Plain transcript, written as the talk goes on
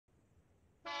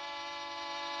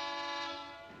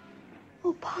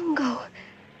Oh, Pongo.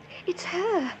 It's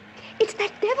her. It's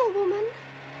that devil woman.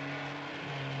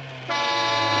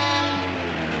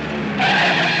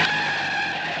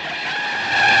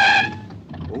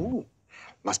 Oh,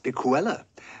 must be Cruella,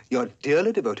 your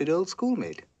dearly devoted old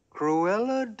schoolmate.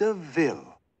 Cruella De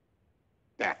Vil.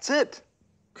 That's it.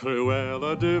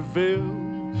 Cruella De Vil,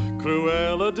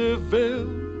 Cruella De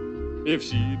Vil. If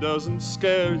she doesn't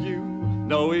scare you,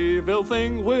 no evil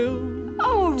thing will.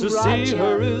 Oh, To Roger. see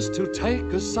her is to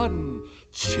take a sudden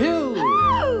chill.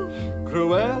 Oh!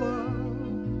 Cruella,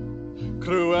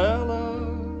 Cruella.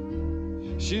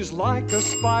 She's like a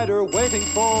spider waiting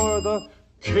for the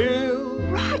kill.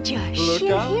 Roger, Look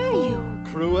she'll out hear for you.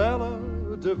 Cruella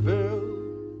De Vil.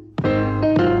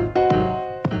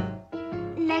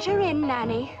 Let her in,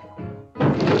 Nanny.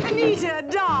 Anita,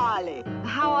 darling.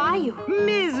 How are you?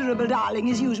 Miserable, darling,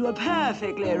 as usual.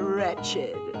 Perfectly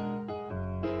wretched.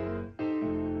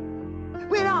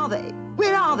 Where are they?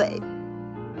 Where are they?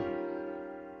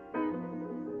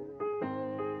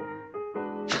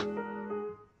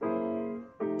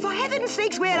 For heaven's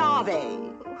sakes, where are they?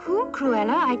 Who,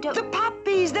 Cruella? I don't... The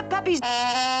puppies, the puppies.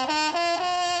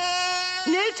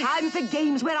 No time for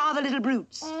games. Where are the little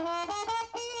brutes?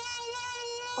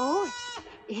 Oh,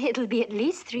 it'll be at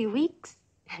least 3 weeks.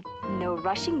 No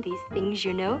rushing these things,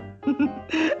 you know.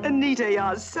 Anita,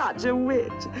 you're such a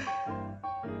wit.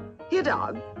 Here,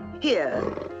 dog. Here.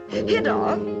 Here,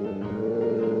 dog.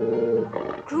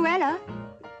 Cruella,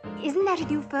 isn't that a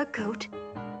new fur coat?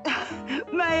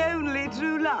 My only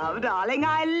true love, darling.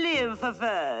 I live for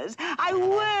furs. I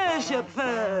worship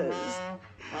furs.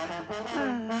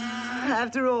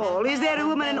 After all, is there a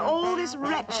woman in all this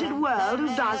wretched world who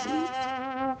doesn't?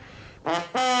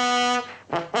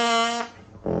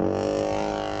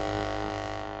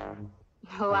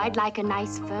 Oh, I'd like a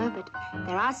nice fur, but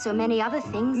there are so many other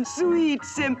things. Sweet,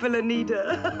 simple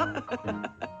Anita.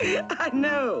 I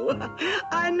know.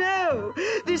 I know.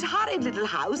 This horrid little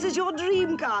house is your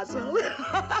dream castle.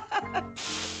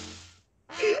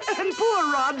 And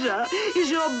poor Roger is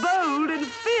your bold and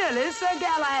fearless Sir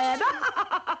Galahad.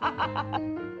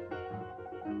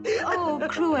 Oh,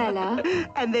 Cruella.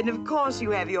 And then, of course,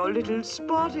 you have your little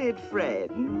spotted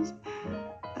friends.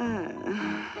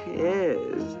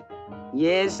 Yes.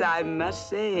 Yes, I must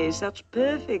say, such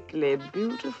perfectly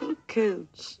beautiful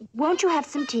coats. Won't you have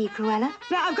some tea, Cruella?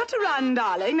 Now, I've got to run,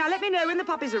 darling. Now, let me know when the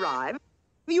puppies arrive.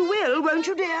 You will, won't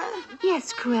you, dear?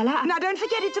 Yes, Cruella. Now, don't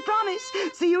forget, it's a promise.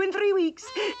 See you in 3 weeks.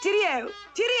 Cheerio.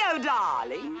 Cheerio,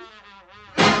 darling.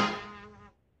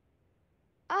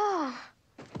 Ah.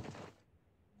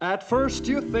 At first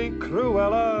you think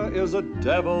Cruella is a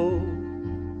devil,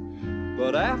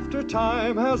 but after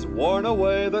time has worn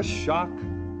away the shock,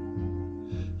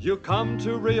 you come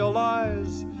to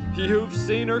realize you've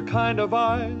seen her kind of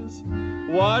eyes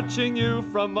watching you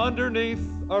from underneath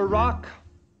a rock.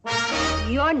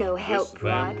 You're no This help,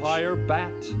 Rod. vampire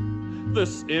bat,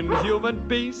 this inhuman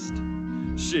beast,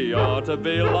 she ought to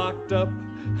be locked up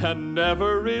and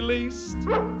never released.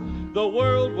 The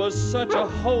world was such a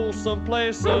wholesome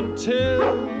place until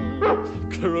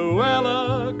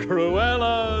Cruella,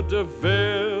 Cruella De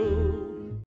Vil.